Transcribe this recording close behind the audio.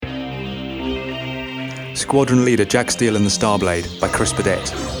Squadron Leader Jack Steele and the Starblade by Chris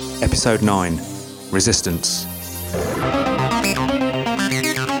Burdett. Episode 9, Resistance.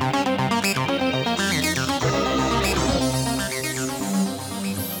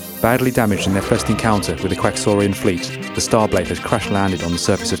 Badly damaged in their first encounter with the Quaxorian fleet, the Starblade has crash-landed on the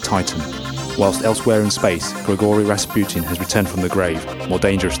surface of Titan, whilst elsewhere in space, Grigory Rasputin has returned from the grave, more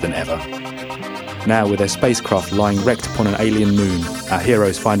dangerous than ever. Now, with their spacecraft lying wrecked upon an alien moon, our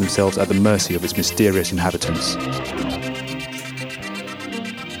heroes find themselves at the mercy of its mysterious inhabitants.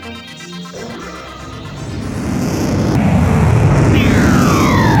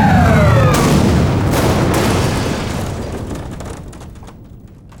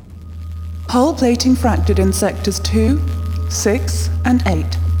 Hull plating fractured in sectors 2, 6, and 8.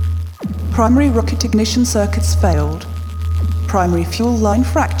 Primary rocket ignition circuits failed. Primary fuel line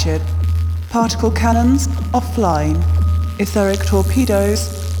fractured. Particle cannons offline. Etheric torpedoes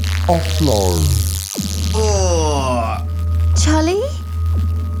offline. Oh! Charlie?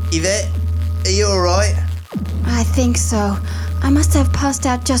 Yvette, are you alright? I think so. I must have passed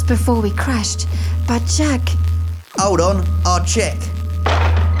out just before we crashed. But Jack... Hold on, I'll check.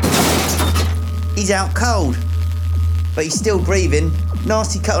 He's out cold. But he's still breathing.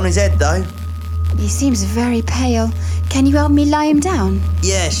 Nasty cut on his head though. He seems very pale. Can you help me lie him down?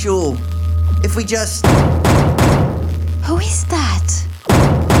 Yeah, sure. If we just... Who is that?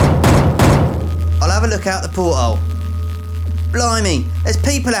 I'll have a look out the porthole. Blimey, there's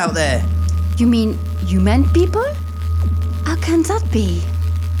people out there. You mean human people? How can that be?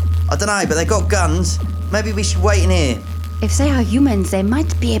 I don't know, but they got guns. Maybe we should wait in here. If they are humans, they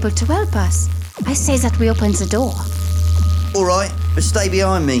might be able to help us. I say that we open the door. Alright, but stay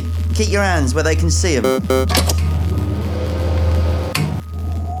behind me. Keep your hands where they can see them.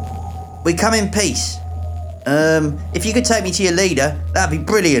 We come in peace. If you could take me to your leader, that'd be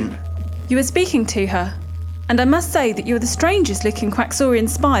brilliant. You were speaking to her, and I must say that you're the strangest looking Quaxorian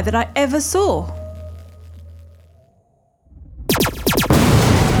spy that I ever saw.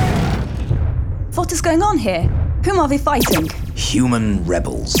 What is going on here? Whom are we fighting? Human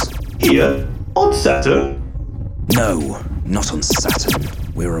rebels. Here? On Saturn? No, not on Saturn.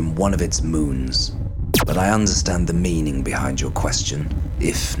 We're on one of its moons. But I understand the meaning behind your question,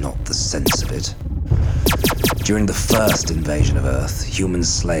 if not the sense of it. During the first invasion of Earth, human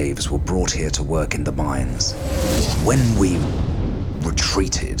slaves were brought here to work in the mines. When we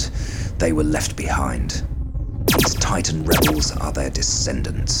retreated, they were left behind. These Titan rebels are their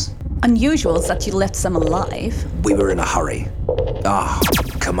descendants. Unusual that you left them alive. We were in a hurry.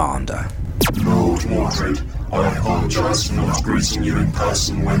 Commander. Lord Mordred, I apologize for not greeting you in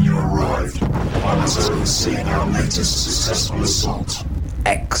person when you arrived. I was overseeing our latest successful assault.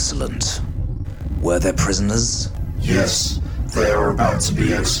 Excellent. Were there prisoners? Yes, they are about to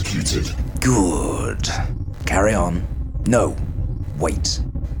be executed. Good. Carry on. No, wait.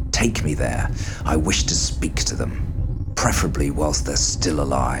 Take me there. I wish to speak to them. Preferably whilst they're still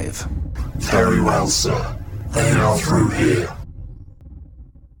alive. Very well, sir. They are through here.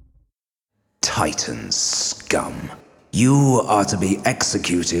 Titan scum. You are to be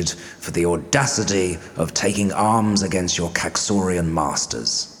executed for the audacity of taking arms against your Quaxorian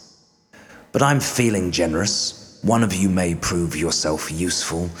masters. But I'm feeling generous. One of you may prove yourself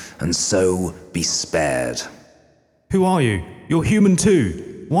useful, and so be spared. Who are you? You're human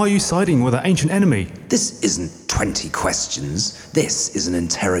too. Why are you siding with our ancient enemy? This isn't 20 questions. This is an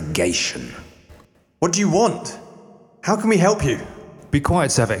interrogation. What do you want? How can we help you? Be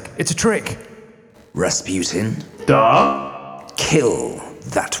quiet, Savik. It's a trick. Rasputin? Da? Kill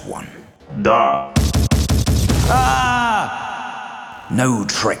that one. Da? No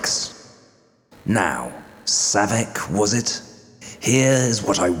tricks. Now, Savik, was it? Here is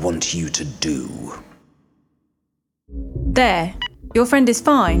what I want you to do. There. Your friend is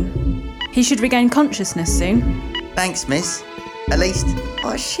fine. He should regain consciousness soon. Thanks, miss. At least,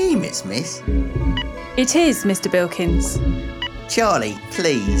 I assume it's miss. It is, Mr. Bilkins. Charlie,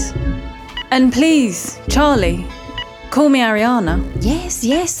 please. And please, Charlie, call me Ariana.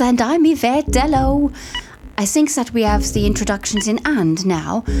 Yes, and I'm Yvette Dello. I think that we have the introductions in hand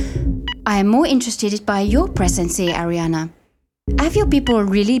now. I am more interested by your presence here, Ariana. Have your people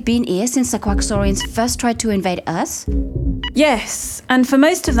really been here since the Quaxorians first tried to invade us? Yes, and for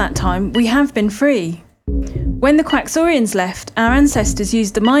most of that time, we have been free. When the Quaxorians left, our ancestors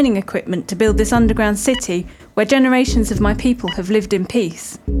used the mining equipment to build this underground city where generations of my people have lived in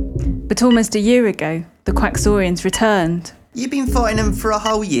peace. But almost a year ago, the Quaxorians returned. You've been fighting them for a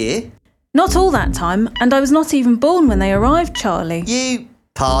whole year? Not all that time, and I was not even born when they arrived, Charlie. You...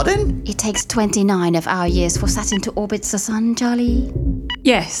 pardon? It takes 29 of our years for Saturn to orbit the sun, Charlie.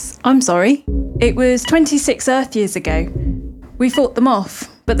 Yes, I'm sorry. It was 26 Earth years ago. We fought them off,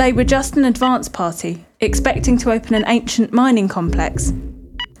 but they were just an advance party, expecting to open an ancient mining complex.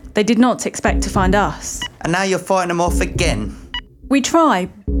 They did not expect to find us. And now you're fighting them off again. We try,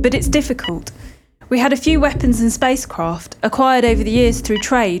 but it's difficult. We had a few weapons and spacecraft, acquired over the years through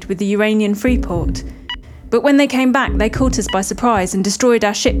trade with the Uranian Freeport. But when they came back, they caught us by surprise and destroyed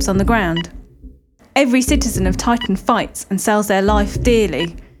our ships on the ground. Every citizen of Titan fights and sells their life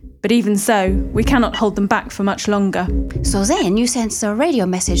dearly. But even so, we cannot hold them back for much longer. So then you sent a radio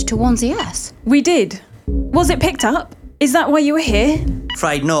message to warn the Earth? We did. Was it picked up? Is that why you were here?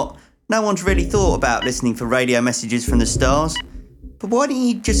 Afraid not. No one's really thought about listening for radio messages from the stars. But why didn't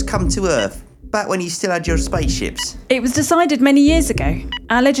you just come to Earth, back when you still had your spaceships? It was decided many years ago.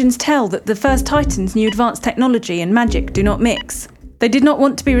 Our legends tell that the first Titans knew advanced technology and magic do not mix. They did not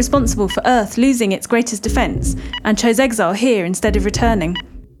want to be responsible for Earth losing its greatest defence, and chose exile here instead of returning.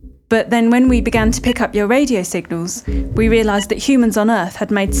 But then when we began to pick up your radio signals, we realised that humans on Earth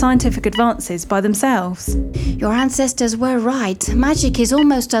had made scientific advances by themselves. Your ancestors were right. Magic is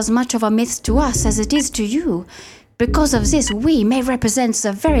almost as much of a myth to us as it is to you. Because of this, we may represent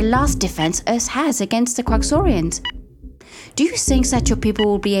the very last defense Earth has against the Quaxorians. Do you think that your people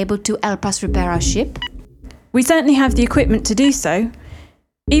will be able to help us repair our ship? We certainly have the equipment to do so,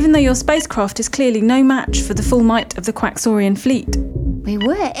 even though your spacecraft is clearly no match for the full might of the Quaxorian fleet. We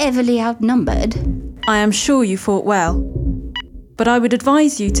were heavily outnumbered. I am sure you fought well. But I would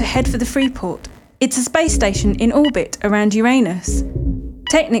advise you to head for the Freeport. It's a space station in orbit around Uranus.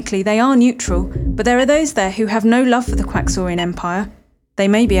 Technically, they are neutral, but there are those there who have no love for the Quaxorian Empire. They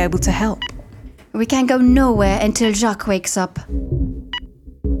may be able to help. We can go nowhere until Jacques wakes up.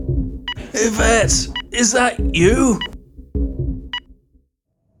 Yvette, is that you?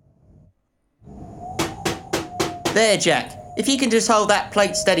 There, Jack. If you can just hold that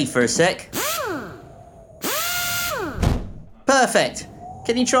plate steady for a sec. Perfect.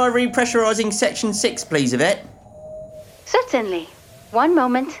 Can you try repressurising section 6, please, Yvette? Certainly. One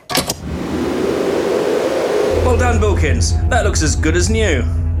moment. Well done, Wilkins. That looks as good as new.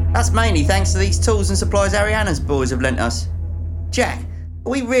 That's mainly thanks to these tools and supplies Ariana's boys have lent us. Jack,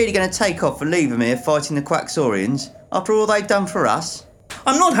 are we really going to take off and leave them here fighting the Quaxorians after all they've done for us?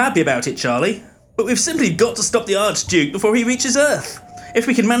 I'm not happy about it, Charlie, but we've simply got to stop the Archduke before he reaches Earth. If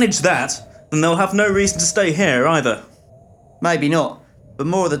we can manage that, then they'll have no reason to stay here either. Maybe not, but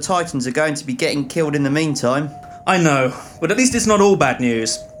more of the Titans are going to be getting killed in the meantime. I know, but at least it's not all bad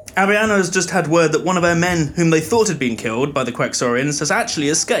news. Ariana has just had word that one of her men, whom they thought had been killed by the Quaxorians, has actually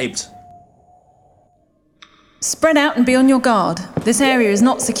escaped. Spread out and be on your guard. This area is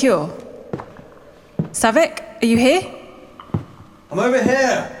not secure. Savik, are you here? I'm over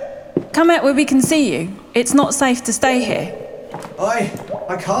here. Come out where we can see you. It's not safe to stay here.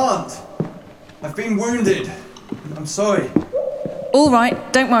 I can't. I've been wounded. I'm sorry. All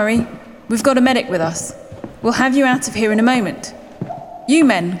right, don't worry. We've got a medic with us. We'll have you out of here in a moment. You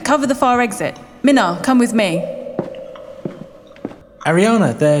men, cover the far exit. Minar, come with me.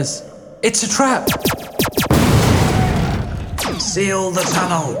 Ariana, it's a trap. Seal the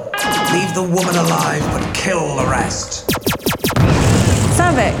tunnel. Leave the woman alive, but kill the rest.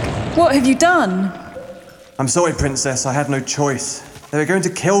 Savik, what have you done? I'm sorry, Princess. I had no choice. They were going to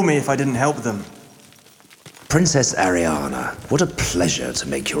kill me if I didn't help them. Princess Ariana, what a pleasure to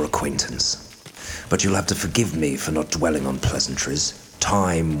make your acquaintance. But you'll have to forgive me for not dwelling on pleasantries.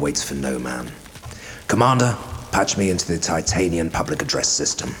 Time waits for no man. Commander, patch me into the Titanian public address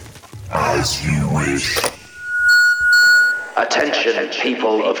system. As you wish. Attention,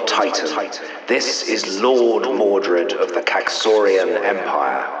 people of Titan. This is Lord Mordred of the Quaxorian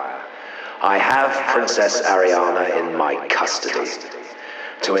Empire. I have Princess Ariana in my custody.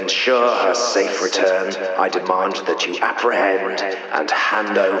 To ensure her safe return, I demand that you apprehend and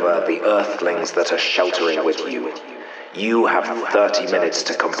hand over the Earthlings that are sheltering with you. You have 30 minutes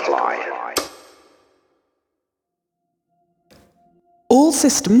to comply. All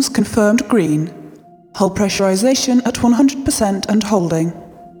systems confirmed green. Hull pressurization at 100% and holding.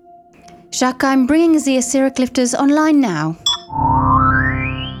 Jacques, I'm bringing the etheric lifters online now.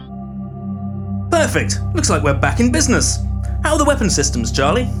 Perfect. Looks like we're back in business. How are the weapon systems,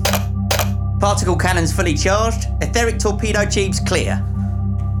 Charlie? Particle cannons fully charged. Etheric torpedo tubes clear.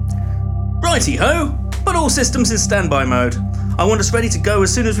 Righty-ho. Put all systems in standby mode. I want us ready to go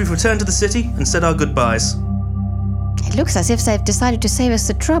as soon as we've returned to the city and said our goodbyes. It looks as if they've decided to save us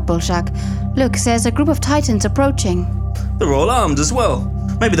the trouble, Jacques. Look, there's a group of Titans approaching. They're all armed as well.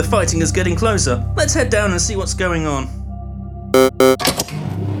 Maybe the fighting is getting closer. Let's head down and see what's going on.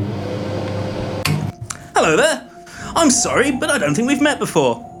 Hello there. I'm sorry, but I don't think we've met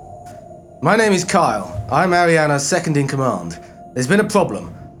before. My name is Kyle. I'm Ariana's second in command. There's been a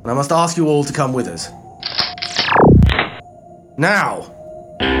problem, and I must ask you all to come with us. Now!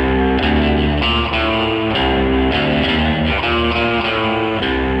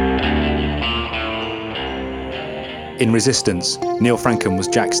 In Resistance, Neil Franken was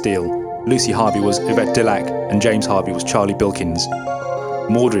Jack Steele, Lucy Harvey was Yvette Dillac, and James Harvey was Charlie Bilkins.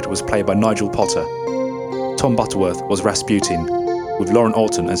 Mordred was played by Nigel Potter. Tom Butterworth was Rasputin, with Lauren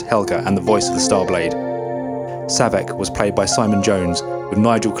Alton as Helga and the voice of the Starblade. Savek was played by Simon Jones, with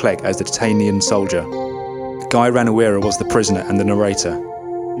Nigel Clegg as the Titanian soldier. Guy Ranawira was the prisoner and the narrator.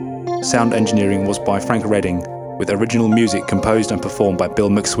 Sound engineering was by Frank Redding, with original music composed and performed by Bill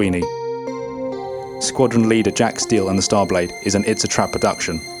McSweeney. Squadron leader Jack Steele and the Starblade is an It's a Trap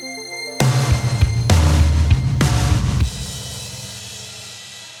production.